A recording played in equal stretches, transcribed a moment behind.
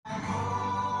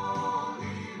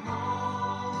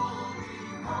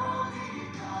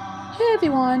Hey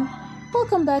everyone,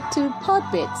 welcome back to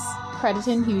Podbits,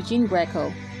 crediting Eugene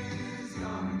Greco.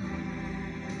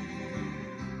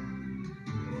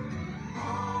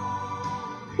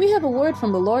 We have a word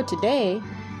from the Lord today.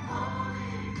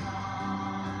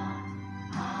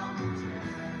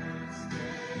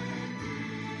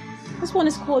 This one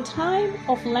is called Time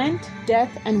of Lent,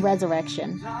 Death and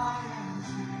Resurrection.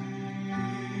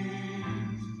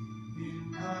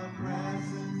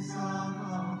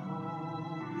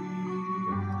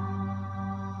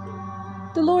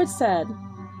 The Lord said,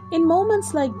 "In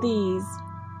moments like these,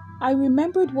 I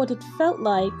remembered what it felt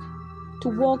like to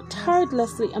walk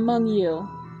tirelessly among you,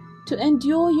 to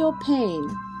endure your pain,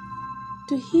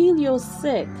 to heal your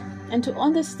sick, and to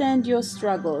understand your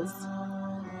struggles.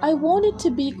 I wanted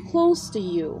to be close to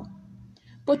you,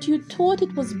 but you thought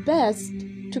it was best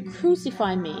to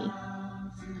crucify me.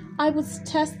 I was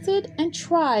tested and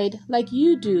tried like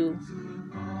you do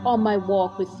on my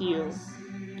walk with you.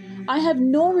 I have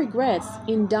no regrets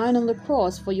in dying on the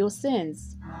cross for your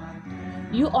sins.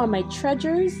 You are my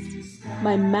treasures,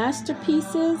 my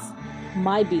masterpieces,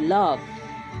 my beloved.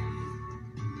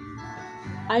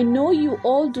 I know you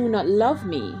all do not love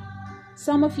me.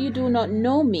 Some of you do not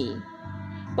know me,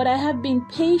 but I have been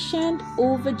patient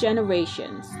over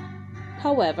generations.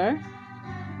 However,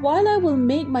 while I will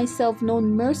make myself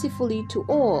known mercifully to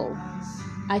all,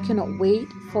 I cannot wait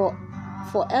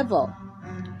forever.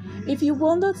 If you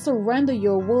will not surrender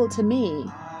your will to me,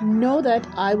 know that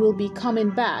I will be coming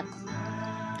back.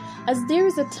 As there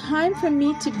is a time for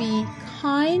me to be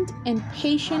kind and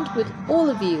patient with all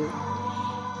of you,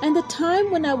 and the time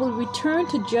when I will return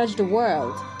to judge the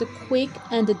world, the quick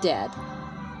and the dead.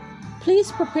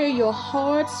 Please prepare your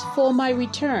hearts for my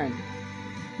return.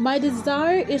 My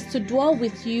desire is to dwell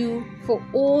with you for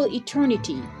all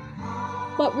eternity.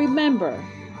 But remember,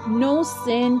 no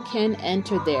sin can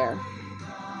enter there.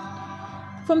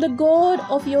 From the God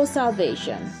of your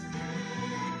salvation."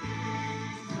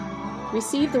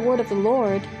 Receive the word of the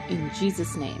Lord in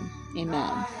Jesus' name.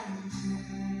 Amen.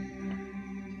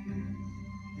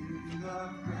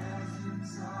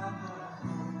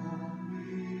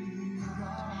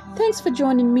 Thanks for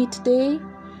joining me today.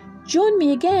 Join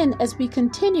me again as we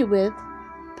continue with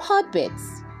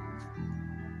Podbits.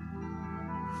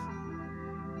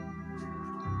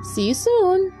 See you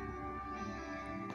soon.